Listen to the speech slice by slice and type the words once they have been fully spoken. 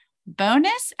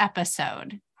bonus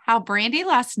episode, how Brandi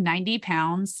lost 90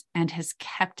 pounds and has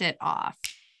kept it off.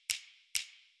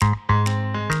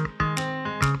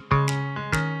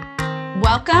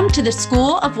 Welcome to the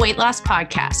School of Weight Loss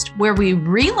podcast, where we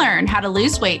relearn how to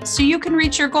lose weight so you can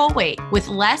reach your goal weight with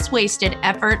less wasted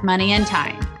effort, money, and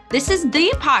time. This is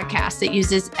the podcast that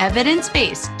uses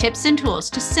evidence-based tips and tools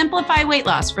to simplify weight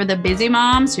loss for the busy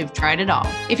moms who've tried it all.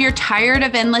 If you're tired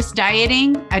of endless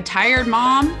dieting, a tired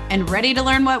mom, and ready to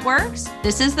learn what works,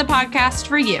 this is the podcast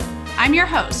for you. I'm your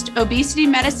host, obesity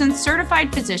medicine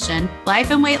certified physician,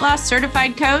 life and weight loss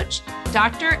certified coach,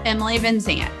 Dr. Emily Van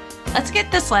Zandt. Let's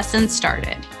get this lesson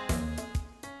started.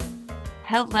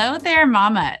 Hello there,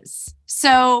 mamas.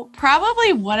 So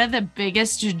probably one of the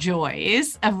biggest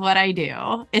joys of what I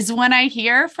do is when I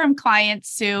hear from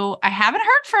clients who I haven't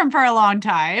heard from for a long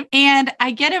time, and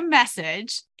I get a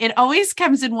message. It always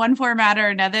comes in one format or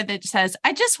another that says,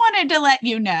 I just wanted to let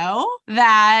you know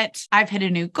that I've hit a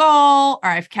new goal or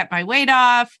I've kept my weight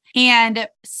off. And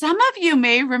some of you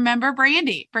may remember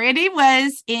Brandi. Brandi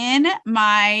was in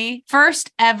my first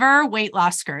ever weight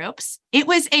loss groups. It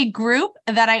was a group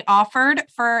that I offered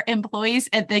for employees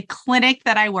at the clinic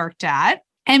that I worked at.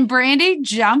 And Brandi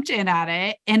jumped in at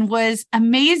it and was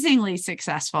amazingly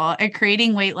successful at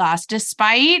creating weight loss,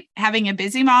 despite having a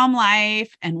busy mom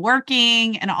life and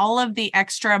working and all of the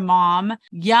extra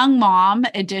young mom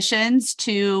additions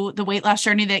to the weight loss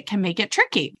journey that can make it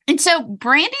tricky. And so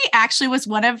Brandi actually was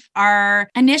one of our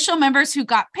initial members who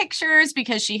got pictures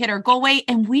because she hit her goal weight.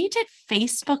 And we did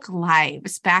Facebook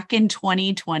Lives back in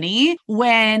 2020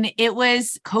 when it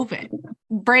was COVID.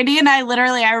 Brandi and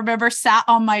I remember sat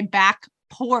on my back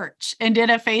porch and did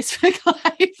a Facebook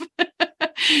Live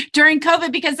during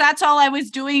COVID because that's all I was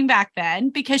doing back then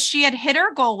because she had hit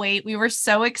her goal weight. We were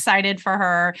so excited for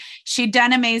her. She'd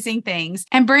done amazing things.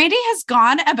 And Brandi has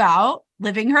gone about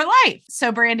living her life.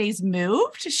 So Brandi's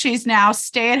moved. She's now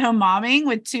stay-at-home momming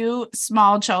with 2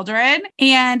 small children.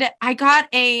 And I got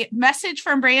a message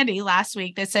from Brandi last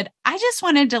week that said, I just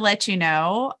wanted to let you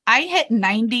know, I hit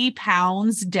 90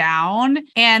 pounds down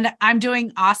and I'm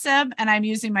doing awesome and I'm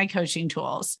using my coaching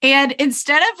tools. And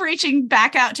instead of reaching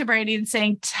back out to Brandi and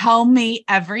saying, tell me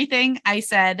everything, I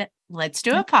said, let's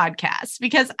do a podcast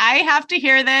because I have to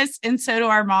hear this. And so do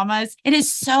our mamas. It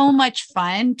is so much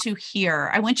fun to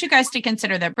hear. I want you guys to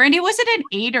consider that. Brandi, was it an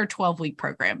 8 or 12-week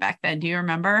program back then? Do you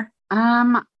remember?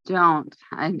 Don't.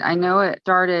 I know it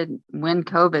started when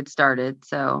COVID started.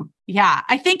 So yeah,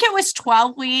 I think it was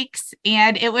 12 weeks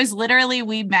and it was literally,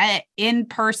 we met in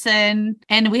person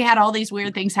and we had all these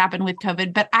weird things happen with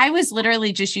COVID, but I was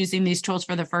literally just using these tools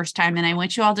for the first time. And I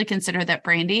want you all to consider that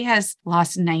Brandi has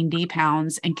lost 90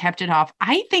 pounds and kept it off.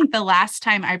 I think the last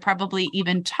time I probably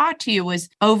even talked to you was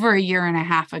over a year and a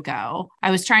half ago. I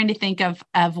was trying to think of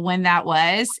when that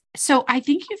was. So I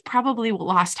think you've probably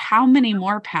lost how many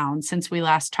more pounds since we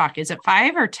last talked? Is it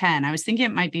 5 or 10? I was thinking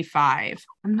it might be 5.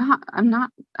 I'm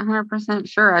not 100%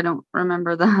 sure. I don't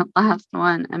remember the last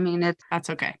one. I mean, that's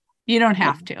okay. You don't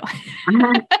have to.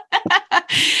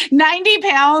 90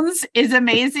 pounds is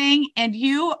amazing. And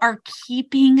you are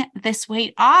keeping this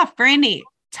weight off. Brandi,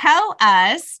 tell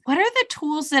us, what are the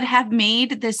tools that have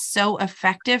made this so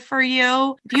effective for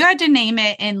you? If you had to name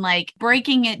it in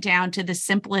breaking it down to the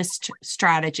simplest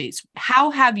strategies, how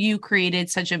have you created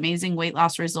such amazing weight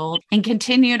loss results and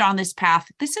continued on this path?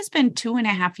 This has been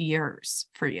 2.5 years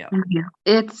for you. Yeah.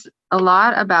 It's a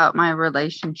lot about my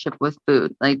relationship with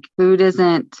food. Food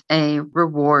isn't a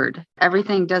reward.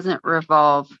 Everything doesn't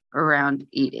revolve around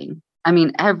eating. I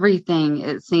mean, everything,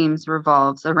 it seems,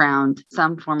 revolves around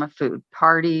some form of food.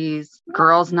 Parties,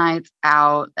 girls' nights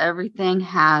out, everything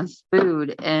has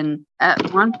food. And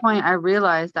at one point, I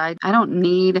realized I don't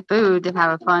need food to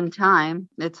have a fun time.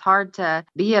 It's hard to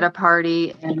be at a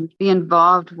party and be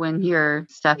involved when you're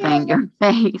stuffing your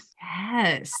face.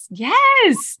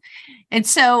 Yes. And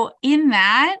so in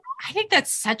that, I think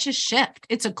that's such a shift.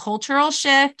 It's a cultural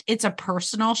shift. It's a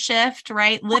personal shift,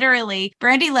 right? Literally,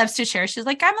 Brandi loves to share. She's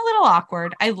like, I'm a little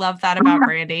awkward. I love that about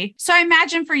Brandi. So I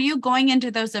imagine for you going into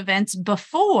those events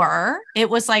before, it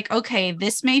was like, okay,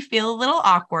 this may feel a little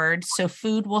awkward. So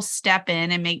food will step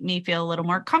in and make me feel a little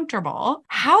more comfortable.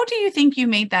 How do you think you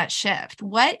made that shift?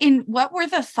 What were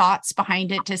the thoughts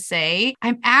behind it to say,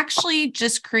 I'm actually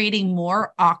just creating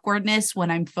more awkward awkwardness when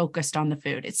I'm focused on the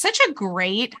food. It's such a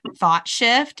great thought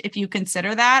shift. If you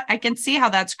consider that, I can see how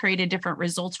that's created different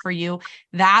results for you,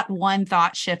 that one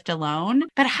thought shift alone.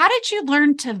 But how did you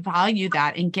learn to value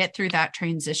that and get through that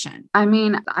transition? I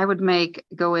mean, I would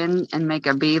go in and make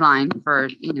a beeline for,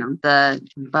 the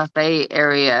buffet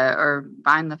area or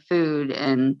find the food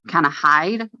and kind of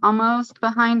hide almost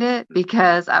behind it,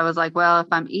 because I was like, well, if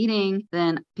I'm eating,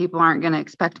 then people aren't going to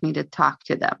expect me to talk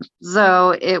to them.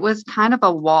 So it was kind of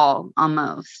a wall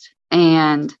almost.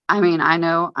 And I mean, I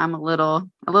know I'm a little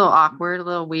awkward, a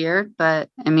little weird, but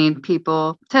I mean,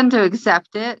 people tend to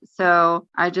accept it. So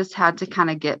I just had to kind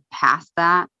of get past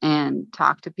that and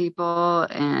talk to people.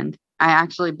 And I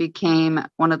actually became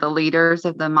one of the leaders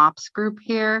of the MOPS group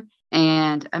here.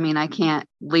 And I mean, I can't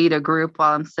lead a group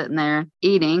while I'm sitting there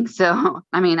eating. So,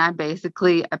 I mean, I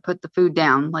put the food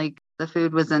down. Like, the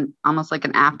food was almost like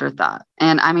an afterthought.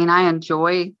 And I mean, I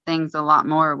enjoy things a lot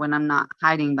more when I'm not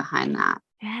hiding behind that.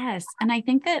 Yes. And I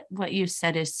think that what you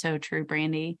said is so true,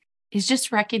 Brandi, is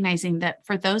just recognizing that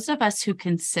for those of us who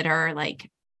consider, like,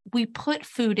 we put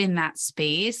food in that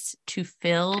space to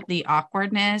fill the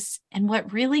awkwardness. And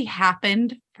what really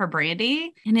happened for Brandi,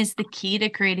 and is the key to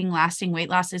creating lasting weight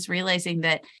loss, is realizing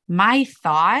that my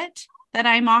thought that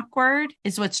I'm awkward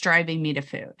is what's driving me to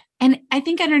food. And I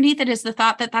think underneath it is the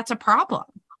thought that that's a problem.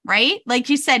 Right? Like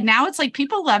you said, now it's like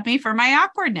people love me for my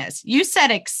awkwardness. You said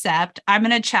accept. I'm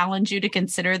going to challenge you to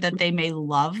consider that they may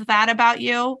love that about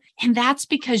you. And that's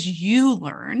because you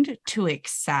learned to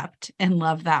accept and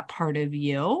love that part of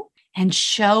you and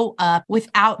show up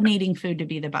without needing food to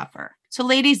be the buffer. So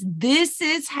ladies, this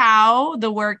is how the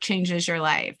work changes your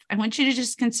life. I want you to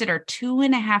just consider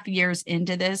 2.5 years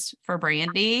into this for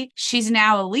Brandi. She's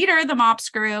now a leader of the MOPS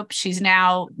group. She's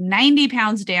now 90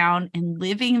 pounds down and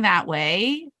living that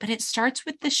way. But it starts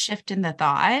with the shift in the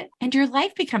thought and your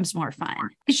life becomes more fun.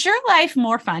 Is your life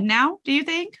more fun now, do you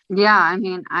think? Yeah, I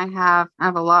mean, I have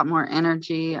a lot more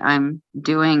energy. I'm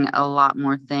doing a lot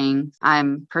more things.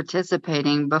 I'm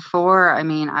participating. Before, I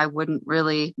mean, I wouldn't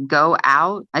really go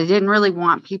out. I didn't really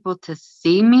want people to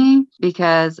see me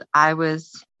because I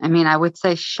would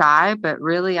say shy, but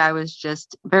really I was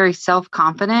just very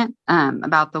self-confident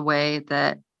about the way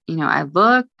that, I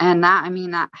look. And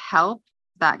that helped.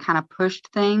 That kind of pushed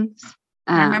things.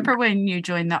 I remember when you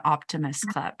joined the Optimist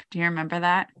Club. Do you remember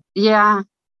that? Yeah.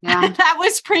 Yeah. That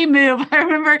was pre-move. I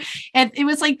remember, and it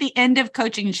was like the end of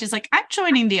coaching. And she's like, I'm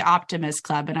joining the Optimist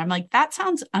Club. And I'm like, that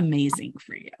sounds amazing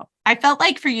for you. I felt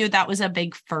like for you, that was a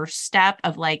big first step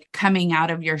of like coming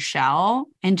out of your shell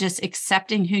and just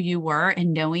accepting who you were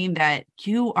and knowing that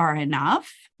you are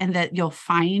enough and that you'll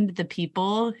find the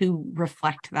people who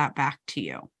reflect that back to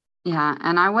you. Yeah.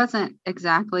 And I wasn't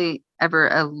exactly ever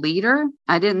a leader.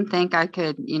 I didn't think I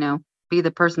could, be the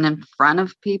person in front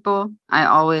of people. I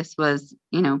always was,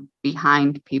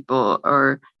 behind people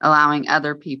or allowing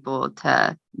other people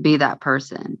to be that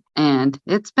person. And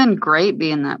it's been great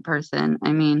being that person.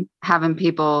 I mean, having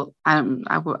people, I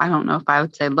don't know if I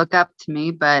would say look up to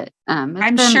me, but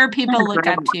I'm sure people look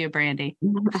up to you, Brandi.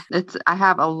 I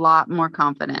have a lot more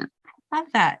confidence. Love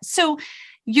that. So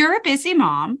you're a busy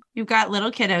mom. You've got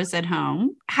little kiddos at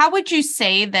home. How would you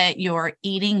say that your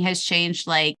eating has changed,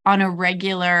 like on a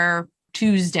regular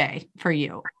Tuesday for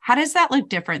you? How does that look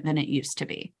different than it used to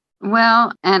be?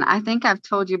 Well, and I think I've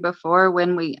told you before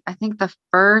I think the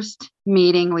first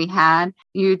meeting we had,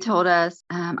 you told us,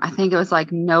 I think it was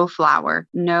like no flour,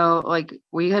 no, like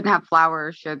we couldn't have flour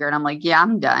or sugar. And I'm like, yeah,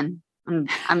 I'm done.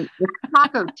 It's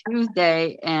Taco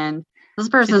Tuesday and this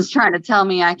person's trying to tell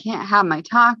me I can't have my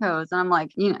tacos. And I'm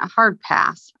like, a hard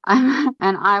pass. And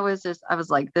I was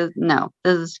like, this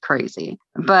is crazy.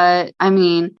 But I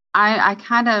mean, I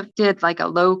kind of did like a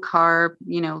low carb,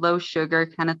 low sugar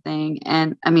kind of thing.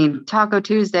 And I mean, Taco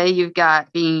Tuesday, you've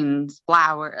got beans,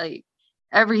 flour, like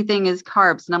everything is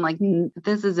carbs. And I'm like,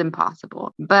 this is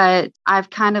impossible. But I've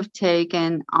kind of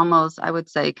taken almost, I would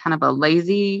say, kind of a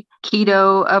lazy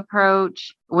keto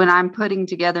approach when I'm putting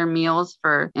together meals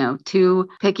for, 2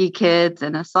 picky kids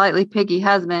and a slightly picky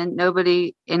husband.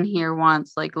 Nobody in here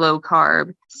wants like low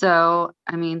carb. So,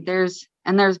 I mean, there's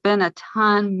been a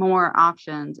ton more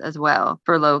options as well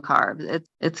for low carbs.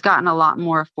 It's gotten a lot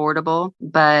more affordable,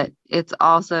 but it's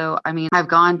also, I mean, I've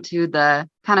gone to the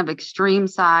kind of extreme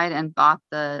side and bought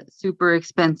the super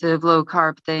expensive low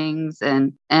carb things.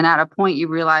 And at a point you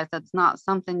realize that's not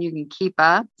something you can keep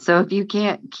up. So if you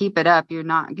can't keep it up, you're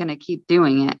not going to keep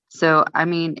doing it. So, I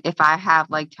mean, if I have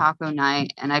like taco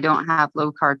night and I don't have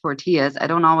low carb tortillas, I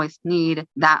don't always need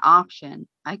that option.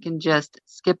 I can just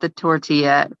skip the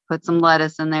tortilla, put some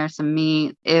lettuce in there, some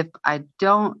meat. If I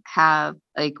don't have,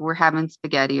 like, we're having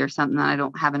spaghetti or something and I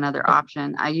don't have another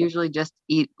option, I usually just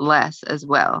eat less as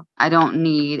well. I don't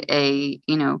need a,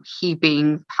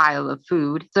 heaping pile of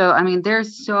food. So, I mean,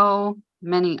 there's so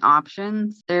many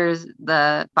options. There's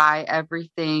the buy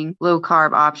everything low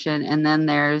carb option, and then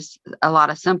there's a lot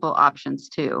of simple options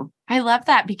too. I love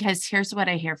that, because here's what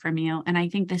I hear from you. And I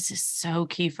think this is so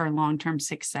key for long-term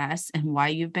success and why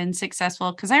you've been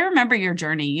successful. Because I remember your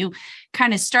journey. You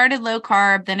kind of started low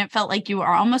carb, then it felt like you were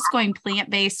almost going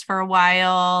plant-based for a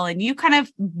while. And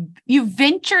you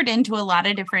ventured into a lot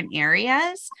of different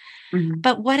areas. Mm-hmm.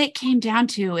 But what it came down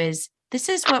to is, this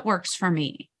is what works for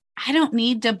me. I don't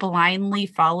need to blindly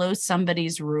follow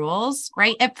somebody's rules,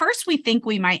 right? At first, we think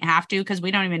we might have to because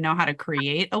we don't even know how to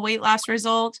create a weight loss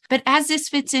result. But as this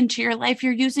fits into your life,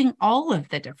 you're using all of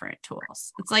the different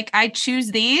tools. It's like, I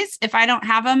choose these. If I don't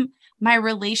have them, my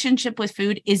relationship with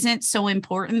food isn't so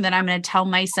important that I'm going to tell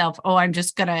myself, oh, I'm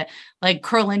just going to like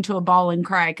curl into a ball and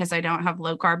cry because I don't have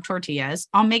low carb tortillas.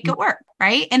 I'll make it work.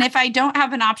 Right. And if I don't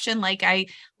have an option, like I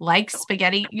like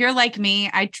spaghetti, you're like me,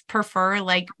 I prefer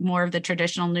like more of the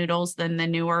traditional noodles than the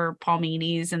newer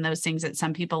palminis and those things that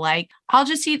some people like. I'll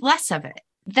just eat less of it.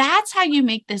 That's how you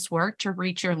make this work to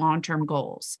reach your long-term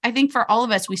goals. I think for all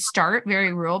of us, we start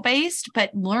very rule-based,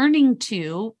 but learning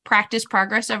to practice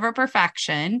progress over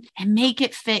perfection and make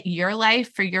it fit your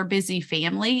life for your busy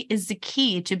family is the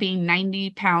key to being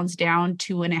 90 pounds down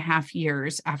 2.5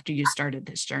 years after you started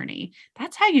this journey.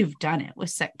 That's how you've done it with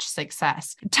such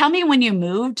success. Tell me, when you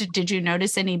moved, did you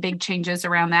notice any big changes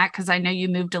around that? Because I know you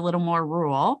moved a little more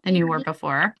rural than you were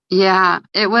before. Yeah,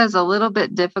 it was a little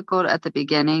bit difficult at the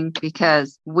beginning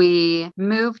because we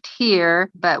moved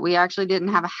here, but we actually didn't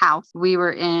have a house. We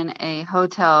were in a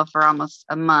hotel for almost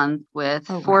a month with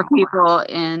four people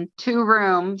in 2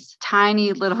 rooms,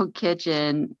 tiny little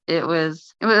kitchen. There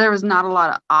was not a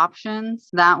lot of options.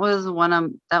 That was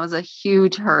a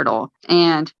huge hurdle.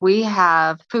 And we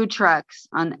have food trucks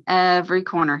on every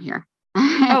corner here.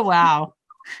 Oh, wow.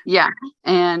 Yeah.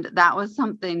 And that was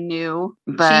something new,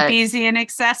 but cheap, easy, and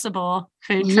accessible.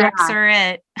 Food trucks are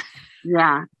it.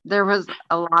 Yeah. There was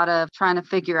a lot of trying to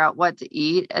figure out what to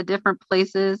eat at different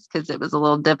places because it was a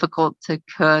little difficult to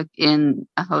cook in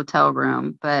a hotel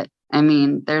room. But I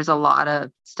mean, there's a lot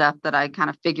of stuff that I kind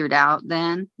of figured out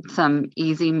then, some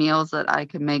easy meals that I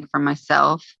could make for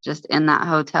myself just in that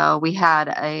hotel. We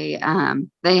had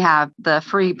they have the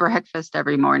free breakfast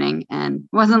every morning, and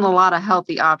wasn't a lot of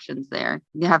healthy options there.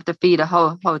 You have to feed a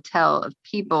whole hotel of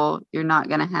people. You're not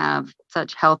going to have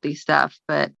such healthy stuff,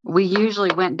 but we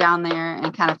usually went down there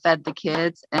and kind of fed the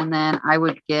kids. And then I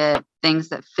would get things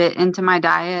that fit into my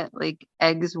diet, like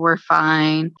eggs were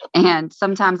fine. And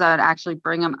sometimes I would actually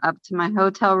bring them up to my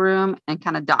hotel room and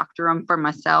kind of doctor them for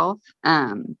myself.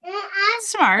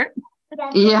 Smart.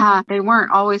 Yeah, they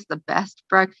weren't always the best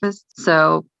breakfast,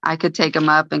 so I could take them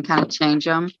up and kind of change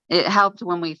them. It helped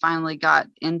when we finally got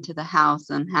into the house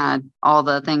and had all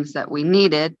the things that we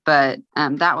needed, but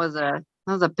that was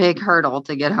a big hurdle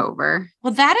to get over.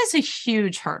 Well, that is a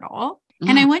huge hurdle.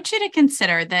 And I want you to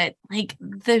consider that, like,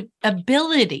 the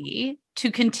ability to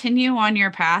continue on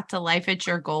your path to life at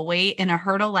your goal weight in a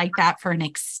hurdle like that for an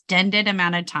extended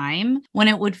amount of time, when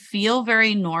it would feel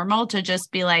very normal to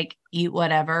just be like, eat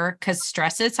whatever, because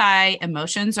stress is high.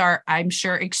 Emotions are, I'm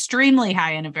sure, extremely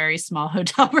high in a very small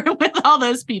hotel room with all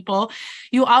those people.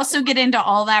 You also get into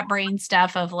all that brain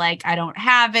stuff of like, I don't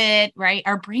have it, right?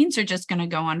 Our brains are just going to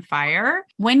go on fire.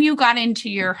 When you got into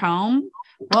your home,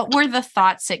 what were the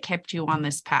thoughts that kept you on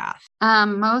this path?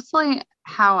 Mostly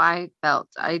how I felt.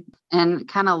 And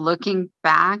kind of looking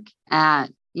back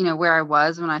at, where I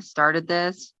was when I started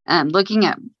this, and looking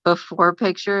at before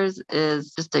pictures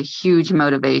is just a huge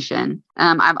motivation.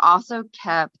 I've also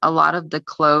kept a lot of the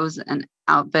clothes and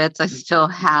outfits I still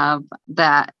have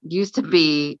that used to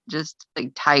be just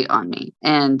like tight on me.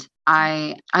 And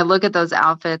I look at those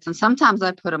outfits and sometimes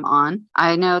I put them on.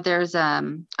 I know there's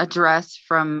a dress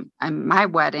from my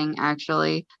wedding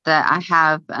actually that I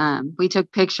have, we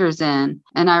took pictures in,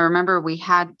 and I remember we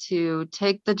had to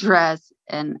take the dress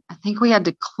and I think we had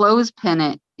to clothespin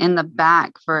it in the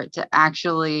back for it to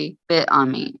actually fit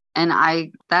on me. And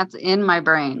that's in my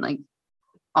brain, like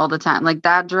all the time. Like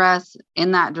that dress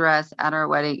at our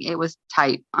wedding, it was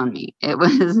tight on me. It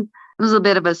was a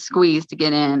bit of a squeeze to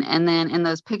get in. And then in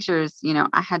those pictures,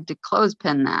 I had to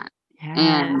clothespin that. Yes.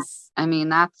 And I mean,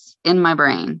 that's in my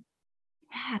brain.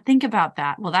 Yeah, think about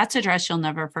that. Well, that's a dress you'll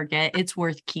never forget. It's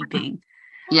worth keeping.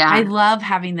 Yeah. I love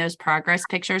having those progress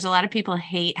pictures. A lot of people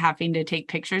hate having to take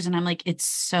pictures, and I'm like, it's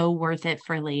so worth it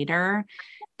for later,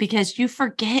 because you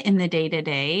forget in the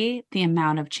day-to-day the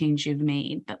amount of change you've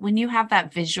made. But when you have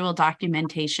that visual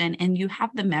documentation and you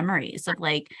have the memories of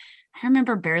like, I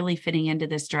remember barely fitting into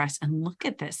this dress and look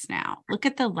at this now. Look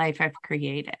at the life I've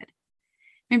created. I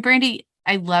mean, Brandi,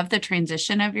 I love the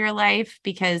transition of your life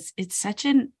because it's such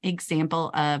an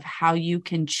example of how you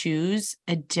can choose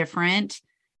a different,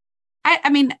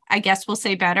 I mean, I guess we'll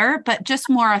say better, but just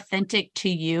more authentic to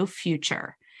you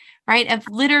future, right? Of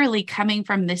literally coming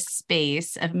from this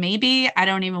space of maybe I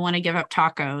don't even want to give up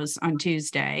tacos on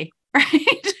Tuesday,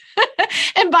 right?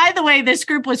 And by the way, this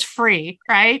group was free,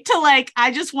 right? To like,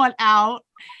 I just want out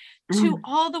to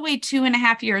all the way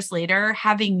 2.5 years later,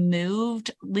 having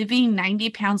moved, living 90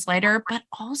 pounds lighter, but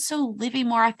also living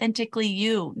more authentically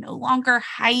you, no longer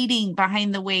hiding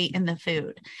behind the weight and the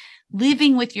food,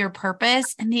 living with your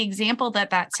purpose and the example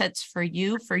that that sets for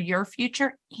you, for your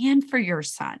future, and for your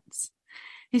sons.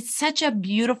 It's such a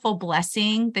beautiful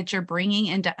blessing that you're bringing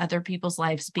into other people's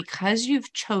lives because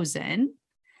you've chosen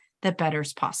that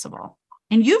better's possible.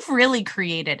 And you've really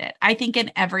created it, I think,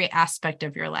 in every aspect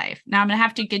of your life. Now I'm going to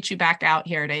have to get you back out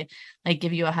here to like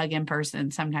give you a hug in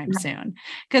person sometime soon.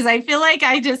 Because I feel like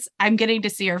I'm getting to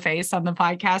see your face on the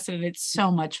podcast and it's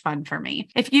so much fun for me.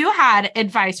 If you had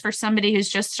advice for somebody who's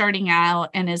just starting out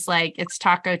and is like, it's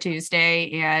Taco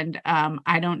Tuesday and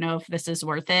I don't know if this is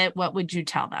worth it, what would you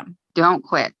tell them? Don't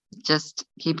quit. Just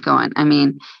keep going. I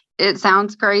mean, it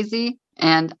sounds crazy.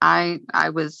 And I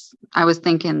was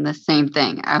thinking the same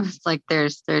thing. I was like,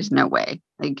 there's no way.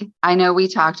 Like, I know we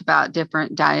talked about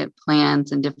different diet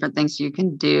plans and different things you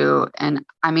can do. And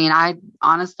I mean, I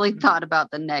honestly thought about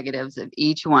the negatives of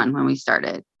each one when we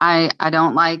started. I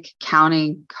don't like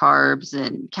counting carbs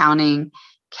and counting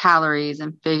calories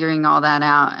and figuring all that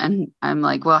out. And I'm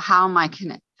like, well, how am I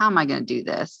going to do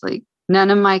this? Like, none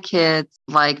of my kids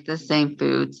like the same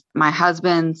foods. My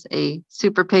husband's a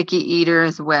super picky eater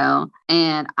as well.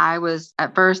 And I was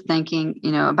at first thinking,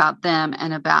 about them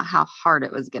and about how hard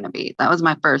it was going to be. That was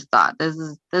my first thought. This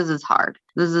is hard.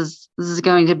 This is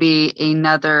going to be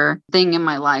another thing in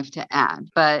my life to add.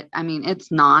 But I mean, it's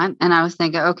not. And I was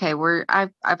thinking, okay,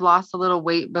 I've lost a little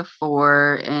weight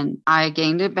before and I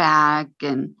gained it back,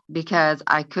 and because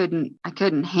I couldn't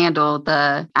handle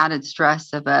the added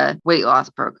stress of a weight loss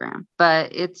program.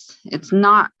 But it's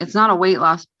not a weight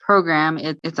loss program.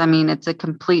 It's a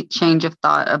complete change of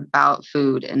thought about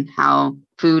food and how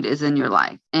food is in your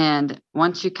life. And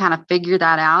once you kind of figure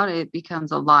that out, it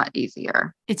becomes a lot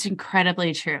easier. It's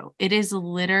incredibly true. It is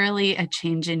literally a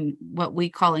change in what we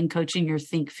call in coaching your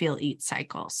think, feel, eat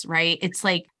cycles, right? It's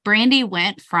like Brandi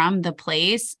went from the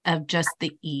place of just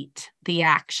the eat, the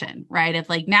action, right? Of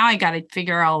like, now I got to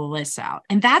figure all this out.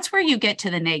 And that's where you get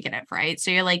to the negative, right? So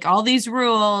you're like, all these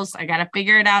rules, I got to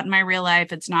figure it out in my real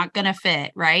life. It's not going to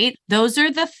fit, right? Those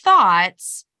are the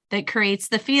thoughts that creates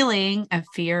the feeling of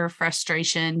fear,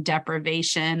 frustration,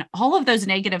 deprivation, all of those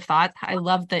negative thoughts. I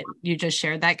love that you just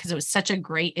shared that because it was such a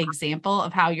great example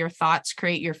of how your thoughts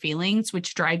create your feelings,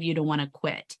 which drive you to want to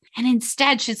quit. And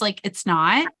instead, she's like, it's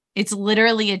not. It's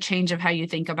literally a change of how you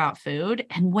think about food.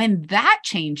 And when that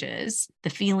changes, the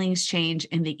feelings change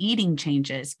and the eating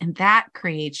changes, and that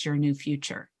creates your new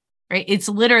future. Right? It's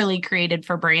literally created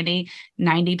for Brandi,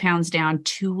 90 pounds down,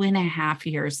 2.5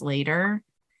 years later,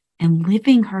 and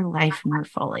living her life more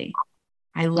fully.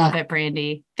 I love it,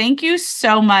 Brandi. Thank you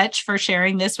so much for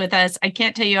sharing this with us. I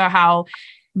can't tell you how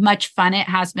much fun it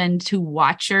has been to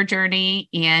watch your journey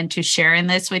and to share in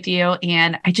this with you.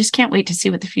 And I just can't wait to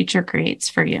see what the future creates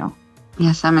for you.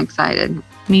 Yes, I'm excited.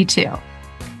 Me too.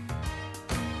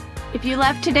 If you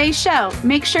loved today's show,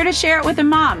 make sure to share it with a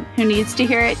mom who needs to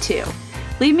hear it too.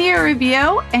 Leave me a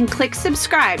review and click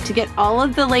subscribe to get all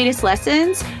of the latest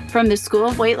lessons from the School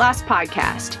of Weight Loss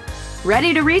podcast.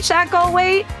 Ready to reach that goal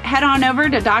weight? Head on over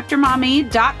to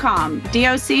drmommy.com,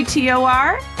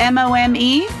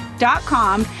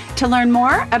 DoctorMome.com, to learn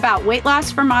more about Weight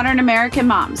Loss for Modern American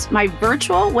Moms, my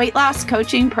virtual weight loss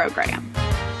coaching program.